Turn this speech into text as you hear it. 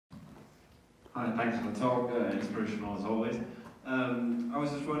Hi, thanks for the talk, inspirational as always. I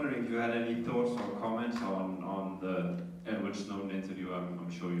was just wondering if you had any thoughts or comments on the Edward Snowden interview. I'm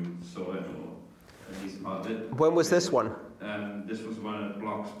sure you saw it, or at least part of it. When was this one? This was one at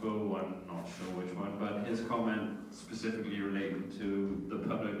Bloxpo, I'm not sure which one, but his comment specifically relating to the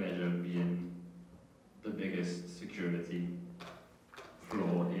public ledger being the biggest security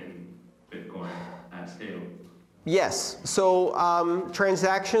flaw in Bitcoin at scale. Yes. So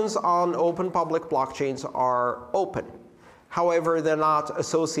transactions on open public blockchains are open. However, they're not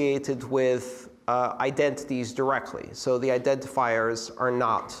associated with identities directly. So the identifiers are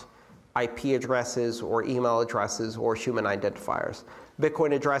not IP addresses or email addresses or human identifiers.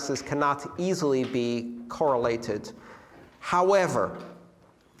 Bitcoin addresses cannot easily be correlated. However,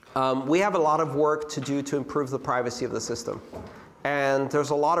 we have a lot of work to do to improve the privacy of the system. And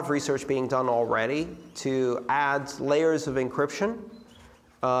there's a lot of research being done already to add layers of encryption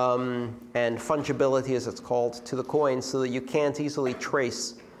and fungibility, as it's called, to the coin so that you can't easily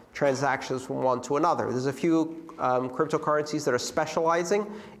trace transactions from one to another. There's a few cryptocurrencies that are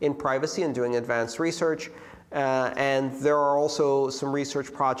specializing in privacy and doing advanced research. And there are also some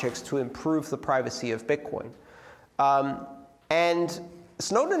research projects to improve the privacy of Bitcoin. And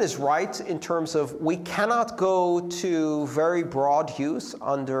Snowden is right in terms of we cannot go to very broad use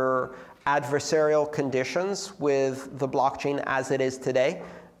under adversarial conditions with the blockchain as it is today.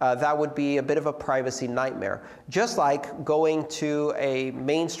 That would be a bit of a privacy nightmare. Just like going to a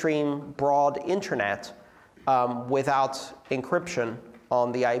mainstream broad internet without encryption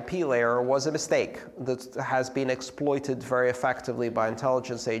on the IP layer was a mistake that has been exploited very effectively by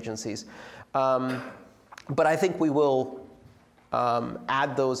intelligence agencies. But I think we will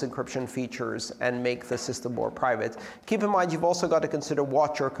add those encryption features and make the system more private. Keep in mind, you've also got to consider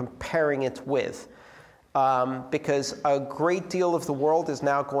what you're comparing it with. Because a great deal of the world is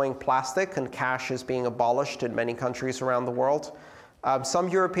now going plastic, and cash is being abolished in many countries around the world. Some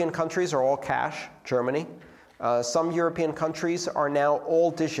European countries are all cash, Germany. Some European countries are now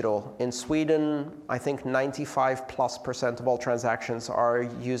all digital. In Sweden, I think 95+% of all transactions are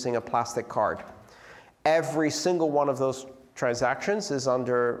using a plastic card. Every single one of those transactions is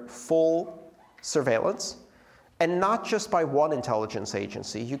under full surveillance, and not just by one intelligence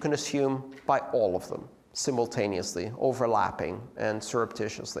agency. You can assume by all of them simultaneously, overlapping and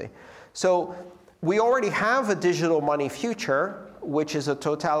surreptitiously. So we already have a digital money future, which is a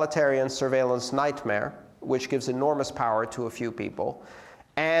totalitarian surveillance nightmare, which gives enormous power to a few people.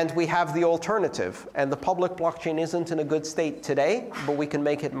 And we have the alternative. And the public blockchain isn't in a good state today, but we can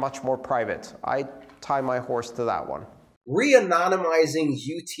make it much more private. I tie my horse to that one. Re-anonymizing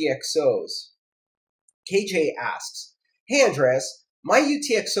UTXOs. KJ asks, hey Andreas, my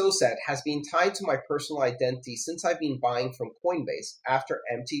UTXO set has been tied to my personal identity since I've been buying from Coinbase after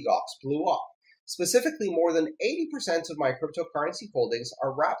MTGOX blew up. Specifically, more than 80% of my cryptocurrency holdings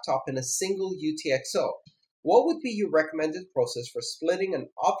are wrapped up in a single UTXO. What would be your recommended process for splitting and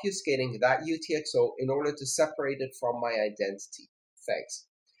obfuscating that UTXO in order to separate it from my identity? Thanks.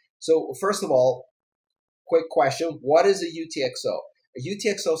 So first of all, quick question, what is a UTXO? A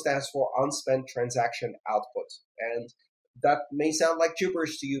UTXO stands for unspent transaction output. And that may sound like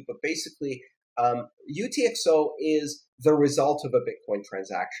gibberish to you, but basically, UTXO is the result of a Bitcoin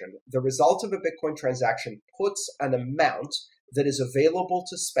transaction. The result of a Bitcoin transaction puts an amount that is available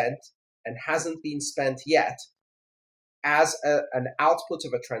to spend and hasn't been spent yet as an output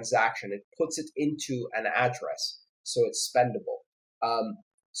of a transaction. It puts it into an address, so it's spendable.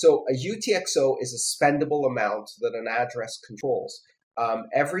 So a UTXO is a spendable amount that an address controls.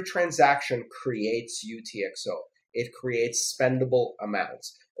 Every transaction creates UTXO. It creates spendable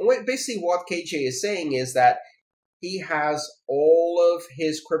amounts. And basically what KJ is saying is that he has all of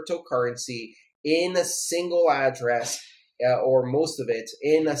his cryptocurrency in a single address, or most of it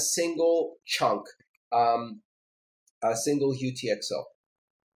in a single chunk, a single UTXO.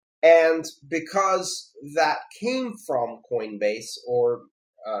 And because that came from Coinbase, or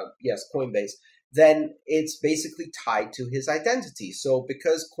yes, Coinbase, then it's basically tied to his identity. So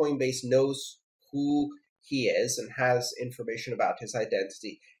because Coinbase knows who he is and has information about his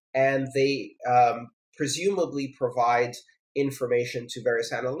identity, and they presumably provide information to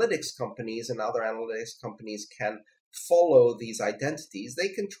various analytics companies, and other analytics companies can follow these identities, they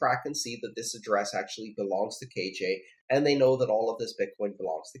can track and see that this address actually belongs to KJ, and they know that all of this Bitcoin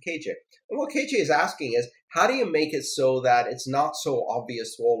belongs to KJ. And what KJ is asking is, how do you make it so that it's not so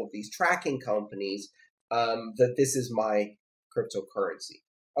obvious to all of these tracking companies that this is my cryptocurrency?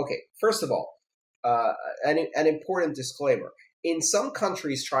 Okay, first of all, an important disclaimer. In some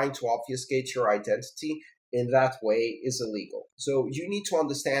countries, trying to obfuscate your identity in that way is illegal. So you need to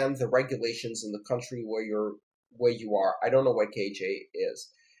understand the regulations in the country where you are. I don't know what KJ is.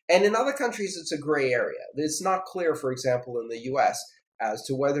 And in other countries, it's a gray area. It's not clear, for example, in the US, as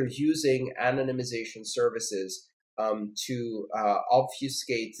to whether using anonymization services to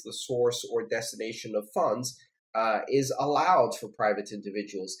obfuscate the source or destination of funds is allowed for private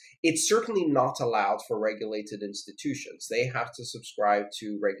individuals. It's certainly not allowed for regulated institutions. They have to subscribe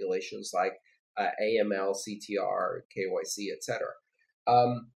to regulations like AML, CTR, KYC, etc.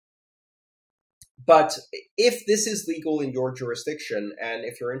 But if this is legal in your jurisdiction, and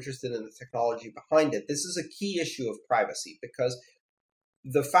if you're interested in the technology behind it, this is a key issue of privacy, because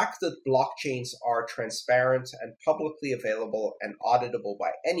the fact that blockchains are transparent and publicly available and auditable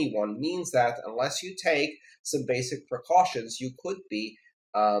by anyone means that unless you take some basic precautions, you could be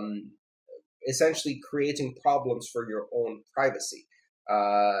essentially creating problems for your own privacy.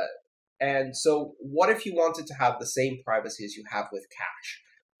 And so what if you wanted to have the same privacy as you have with cash?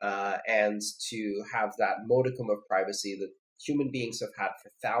 And to have that modicum of privacy that human beings have had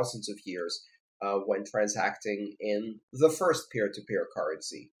for thousands of years when transacting in the first peer-to-peer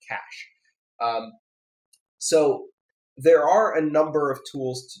currency, cash. So there are a number of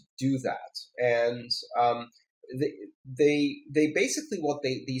tools to do that, and they basically what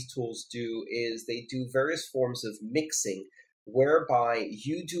these tools do is they do various forms of mixing, whereby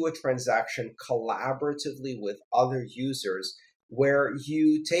you do a transaction collaboratively with other users, where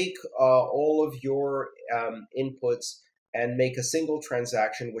you take all of your inputs and make a single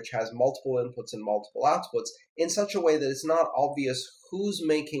transaction which has multiple inputs and multiple outputs in such a way that it's not obvious who's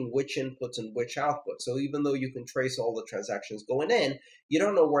making which inputs and which outputs. So even though you can trace all the transactions going in, you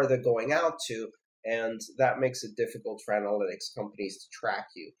don't know where they're going out to, and that makes it difficult for analytics companies to track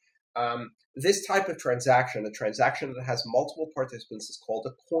you. This type of transaction, a transaction that has multiple participants, is called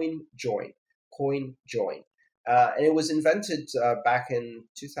a CoinJoin. CoinJoin. And it was invented back in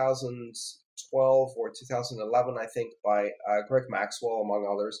 2012 or 2011, I think, by Greg Maxwell, among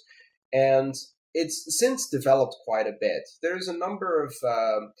others. And it's since developed quite a bit. There's a number of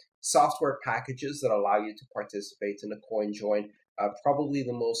software packages that allow you to participate in a CoinJoin. Probably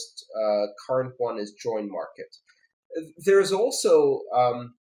the most current one is JoinMarket. There's also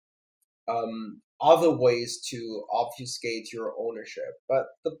other ways to obfuscate your ownership. But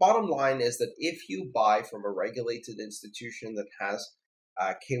the bottom line is that if you buy from a regulated institution that has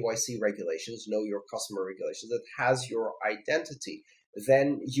KYC regulations, know your customer regulations, that has your identity,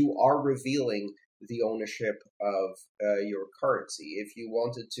 then you are revealing the ownership of your currency. If you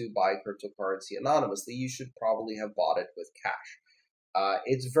wanted to buy cryptocurrency anonymously, you should probably have bought it with cash.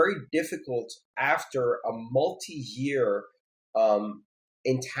 It's very difficult after a multi-year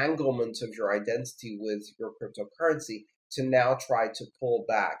entanglement of your identity with your cryptocurrency to now try to pull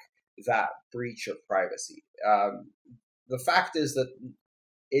back that breach of privacy. The fact is that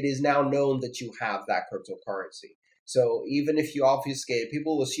it is now known that you have that cryptocurrency. So even if you obfuscate it,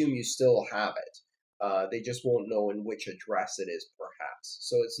 people will assume you still have it. They just won't know in which address it is, perhaps.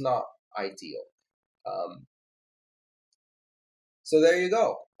 So it's not ideal. So there you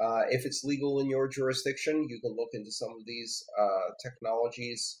go. If it's legal in your jurisdiction, you can look into some of these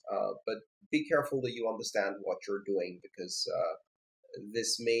technologies, but be careful that you understand what you're doing, because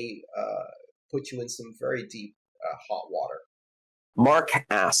this may put you in some very deep hot water. Mark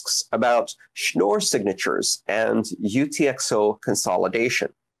asks about Schnorr signatures and UTXO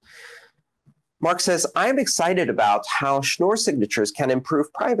consolidation. Mark says, I'm excited about how Schnorr signatures can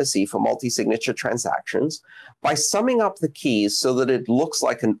improve privacy for multi-signature transactions by summing up the keys so that it looks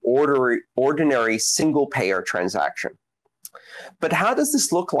like an ordinary single-payer transaction. But how does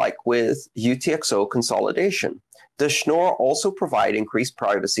this look like with UTXO consolidation? Does Schnorr also provide increased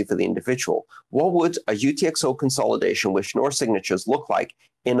privacy for the individual? What would a UTXO consolidation with Schnorr signatures look like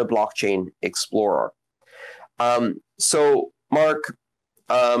in a blockchain explorer? So, Mark,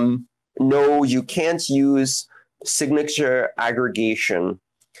 no, you can't use signature aggregation,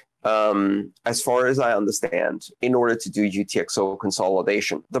 as far as I understand, in order to do UTXO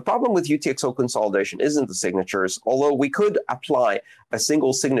consolidation. The problem with UTXO consolidation isn't the signatures, although we could apply a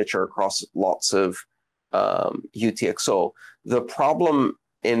single signature across lots of UTXO. The problem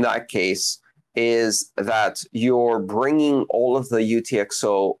in that case is that you're bringing all of the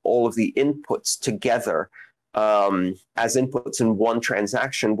UTXO, all of the inputs together as inputs in one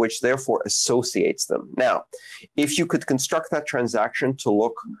transaction, which therefore associates them. Now, if you could construct that transaction to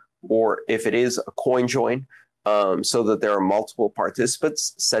look, or if it is a CoinJoin, so that there are multiple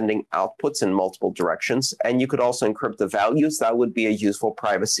participants sending outputs in multiple directions, and you could also encrypt the values, that would be a useful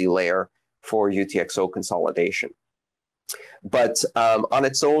privacy layer for UTXO consolidation. But on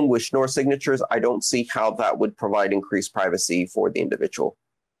its own, with Schnorr signatures, I don't see how that would provide increased privacy for the individual.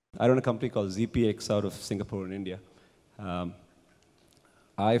 I run a company called ZPX out of Singapore in India.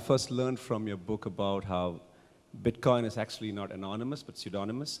 I first learned from your book about how Bitcoin is actually not anonymous, but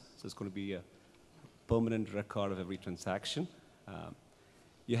pseudonymous. So it's going to be a permanent record of every transaction.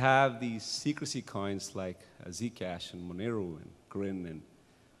 You have these secrecy coins like Zcash and Monero and Grin and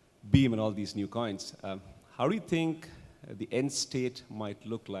Beam and all these new coins. How do you think the end state might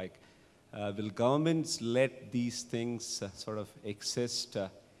look like? Will governments let these things sort of exist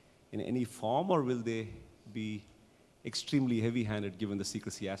in any form, or will they be extremely heavy-handed given the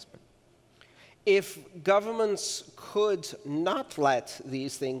secrecy aspect? If governments could not let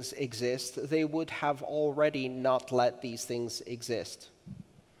these things exist, they would have already not let these things exist.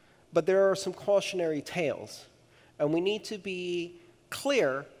 But there are some cautionary tales, and we need to be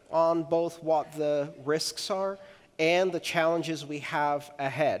clear on both what the risks are and the challenges we have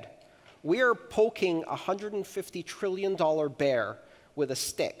ahead. We are poking a $150 trillion bear with a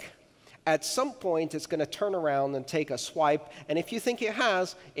stick. At some point, it's going to turn around and take a swipe, and if you think it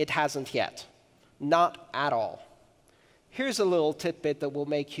has, it hasn't yet. Not at all. Here's a little tidbit that will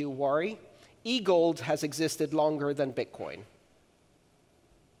make you worry. E-gold has existed longer than Bitcoin.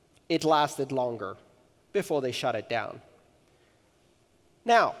 It lasted longer before they shut it down.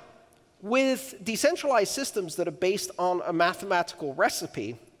 Now, with decentralized systems that are based on a mathematical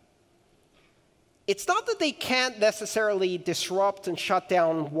recipe, it's not that they can't necessarily disrupt and shut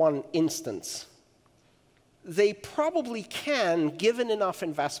down one instance. They probably can, given enough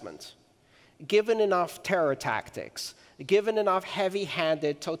investment, given enough terror tactics, given enough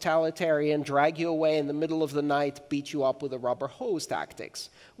heavy-handed, totalitarian, drag you away in the middle of the night, beat you up with a rubber hose tactics,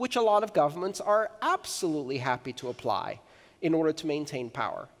 which a lot of governments are absolutely happy to apply in order to maintain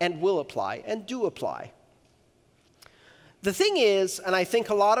power, and will apply, and do apply. The thing is, and I think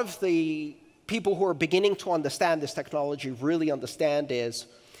a lot of the people who are beginning to understand this technology really understand, is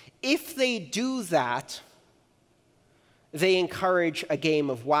if they do that, they encourage a game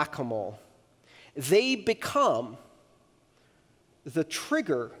of whack-a-mole. They become the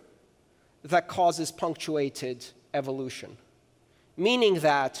trigger that causes punctuated evolution, meaning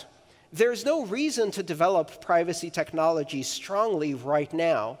that there's no reason to develop privacy technology strongly right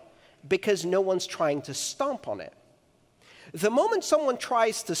now because no one's trying to stomp on it. The moment someone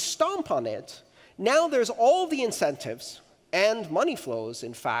tries to stomp on it, now there's all the incentives and money flows,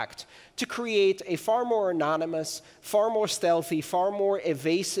 in fact, to create a far more anonymous, far more stealthy, far more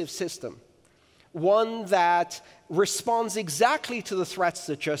evasive system. One that responds exactly to the threats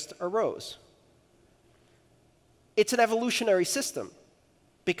that just arose. It's an evolutionary system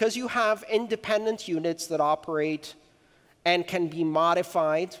because you have independent units that operate and can be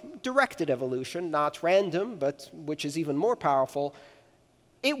modified, directed evolution, not random, but which is even more powerful.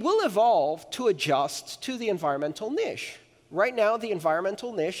 It will evolve to adjust to the environmental niche. Right now, the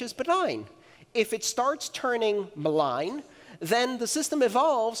environmental niche is benign. If it starts turning malign, then the system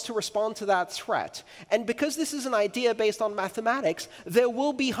evolves to respond to that threat. And because this is an idea based on mathematics, there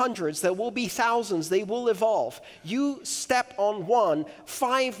will be hundreds, there will be thousands, they will evolve. You step on one,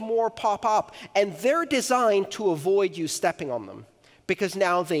 5 more pop up, and they're designed to avoid you stepping on them, because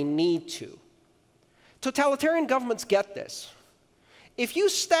now they need to. Totalitarian governments get this. If you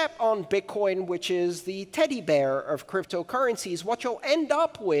step on Bitcoin, which is the teddy bear of cryptocurrencies, what you'll end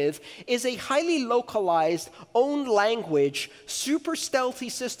up with is a highly localized, own language, super stealthy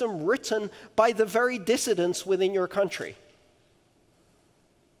system written by the very dissidents within your country.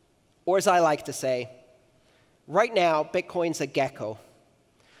 Or as I like to say, right now, Bitcoin's a gecko.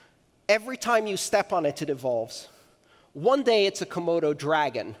 Every time you step on it, it evolves. One day, it's a Komodo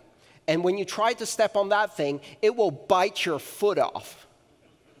dragon. And when you try to step on that thing, it will bite your foot off.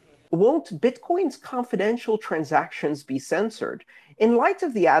 Won't Bitcoin's confidential transactions be censored? In light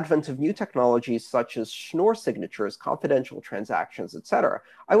of the advent of new technologies such as Schnorr signatures, confidential transactions, etc.,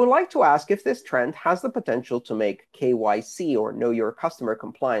 I would like to ask if this trend has the potential to make KYC, or Know Your Customer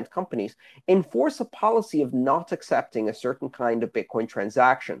compliant companies, enforce a policy of not accepting a certain kind of Bitcoin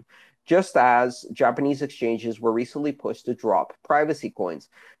transaction, just as Japanese exchanges were recently pushed to drop privacy coins.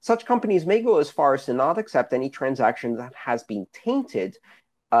 Such companies may go as far as to not accept any transaction that has been tainted,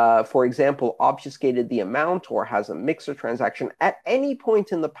 for example, obfuscated the amount or has a mixer transaction at any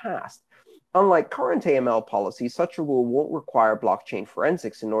point in the past. Unlike current AML policies, such a rule won't require blockchain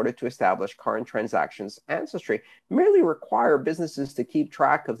forensics in order to establish current transactions' ancestry, merely require businesses to keep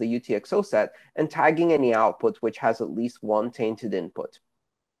track of the UTXO set and tagging any output which has at least one tainted input.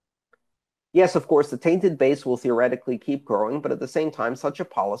 Yes, of course, the tainted base will theoretically keep growing, but at the same time, such a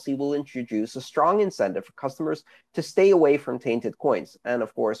policy will introduce a strong incentive for customers to stay away from tainted coins. And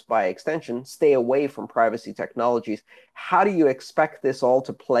of course, by extension, stay away from privacy technologies. How do you expect this all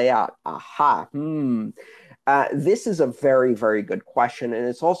to play out? Aha. This is a very, very good question. And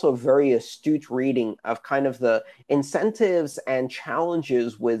it's also a very astute reading of kind of the incentives and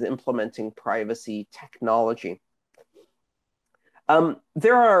challenges with implementing privacy technology.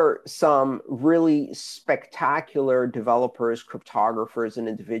 There are some really spectacular developers, cryptographers, and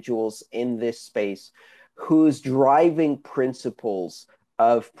individuals in this space whose driving principles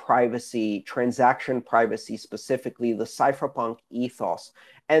of privacy, transaction privacy specifically, the cypherpunk ethos,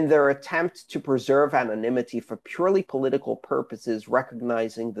 and their attempt to preserve anonymity for purely political purposes,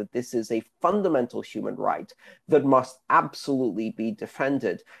 recognizing that this is a fundamental human right that must absolutely be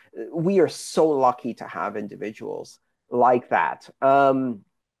defended. We are so lucky to have individuals like that.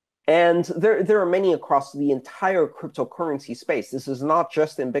 And there are many across the entire cryptocurrency space. This is not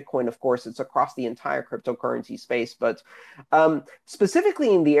just in Bitcoin, of course, it's across the entire cryptocurrency space, but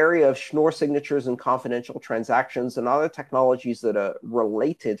specifically in the area of Schnorr signatures and confidential transactions and other technologies that are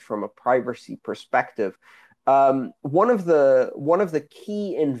related from a privacy perspective. One of the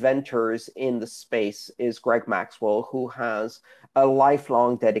key inventors in the space is Greg Maxwell, who has a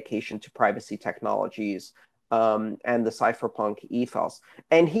lifelong dedication to privacy technologies and the cypherpunk ethos.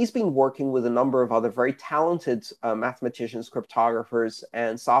 And he's been working with a number of other very talented mathematicians, cryptographers,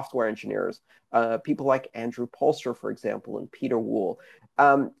 and software engineers, people like Andrew Polster, for example, and Peter Wool,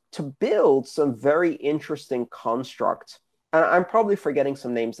 to build some very interesting constructs. And I'm probably forgetting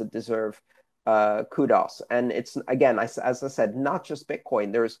some names that deserve kudos. And it's, again, as I said, not just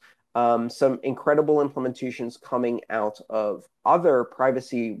Bitcoin. There's some incredible implementations coming out of other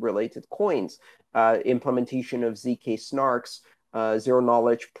privacy-related coins, implementation of ZK snarks,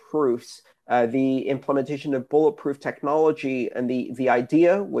 zero-knowledge proofs, the implementation of bulletproof technology, and the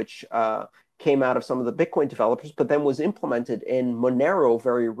idea, which came out of some of the Bitcoin developers, but then was implemented in Monero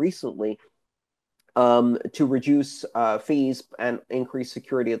very recently, to reduce fees and increase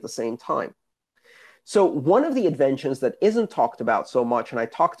security at the same time. So one of the inventions that isn't talked about so much, and I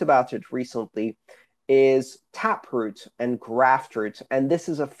talked about it recently, is Taproot and Graftroot. And this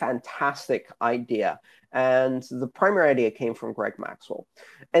is a fantastic idea. And the primary idea came from Greg Maxwell.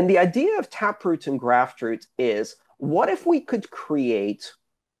 And the idea of Taproot and Graftroot is, what if we could create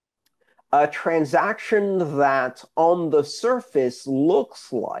a transaction that on the surface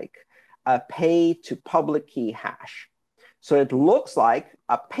looks like a pay to public key hash? So it looks like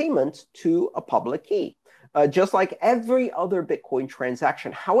a payment to a public key, just like every other Bitcoin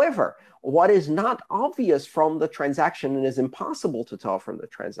transaction. However, what is not obvious from the transaction and is impossible to tell from the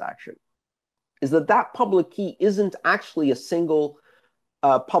transaction is that that public key isn't actually a single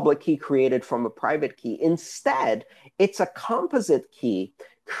public key created from a private key. Instead, it's a composite key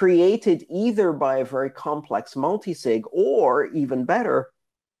created either by a very complex multisig, or even better,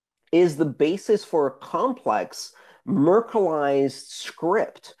 is the basis for a complex Merkleized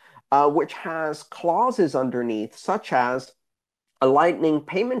script, which has clauses underneath, such as a Lightning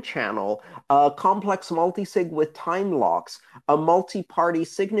payment channel, a complex multisig with time locks, a multi-party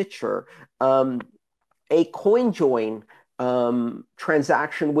signature, a CoinJoin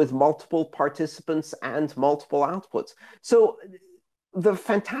transaction with multiple participants and multiple outputs. So the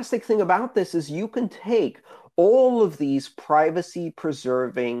fantastic thing about this is you can take all of these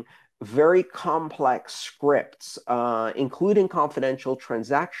privacy-preserving, very complex scripts, including confidential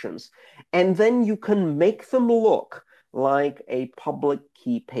transactions, and then you can make them look like a public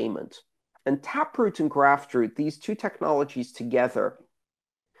key payment. And Taproot and Graftroot, these two technologies together,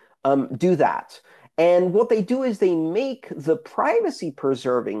 do that. And what they do is they make the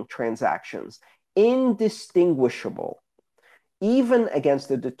privacy-preserving transactions indistinguishable, even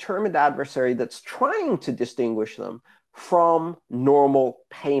against a determined adversary that's trying to distinguish them from normal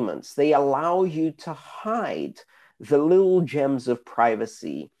payments. They allow you to hide the little gems of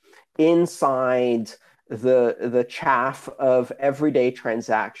privacy inside the chaff of everyday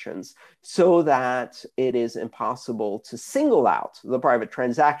transactions, so that it is impossible to single out the private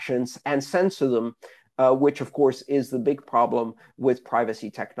transactions and censor them, which of course is the big problem with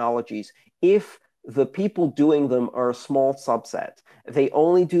privacy technologies. If the people doing them are a small subset, they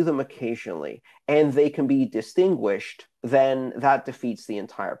only do them occasionally, and they can be distinguished, then that defeats the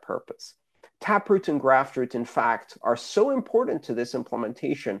entire purpose. Taproot and Graftroot, in fact, are so important to this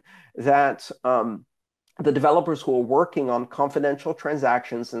implementation that the developers who are working on confidential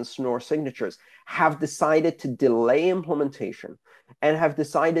transactions and Schnorr signatures have decided to delay implementation and have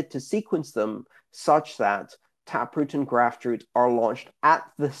decided to sequence them such that Taproot and Graftroot are launched at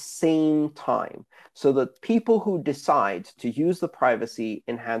the same time, so that people who decide to use the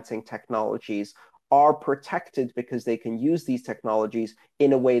privacy-enhancing technologies are protected because they can use these technologies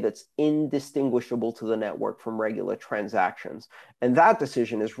in a way that's indistinguishable to the network from regular transactions. And that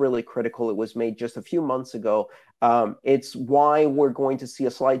decision is really critical. It was made just a few months ago. It's why we're going to see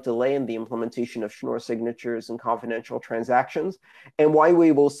a slight delay in the implementation of Schnorr signatures and confidential transactions, and why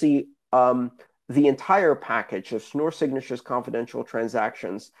we will see the entire package of Schnorr signatures, confidential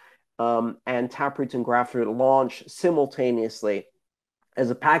transactions, and Taproot and Graftroot launch simultaneously as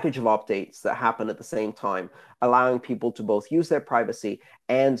a package of updates that happen at the same time, allowing people to both use their privacy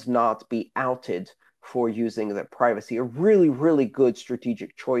and not be outed for using their privacy. A really, really good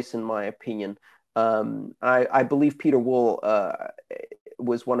strategic choice, in my opinion. I believe Peter Wool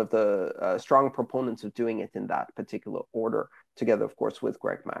was one of the strong proponents of doing it in that particular order, together, of course, with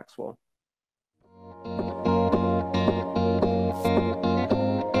Greg Maxwell.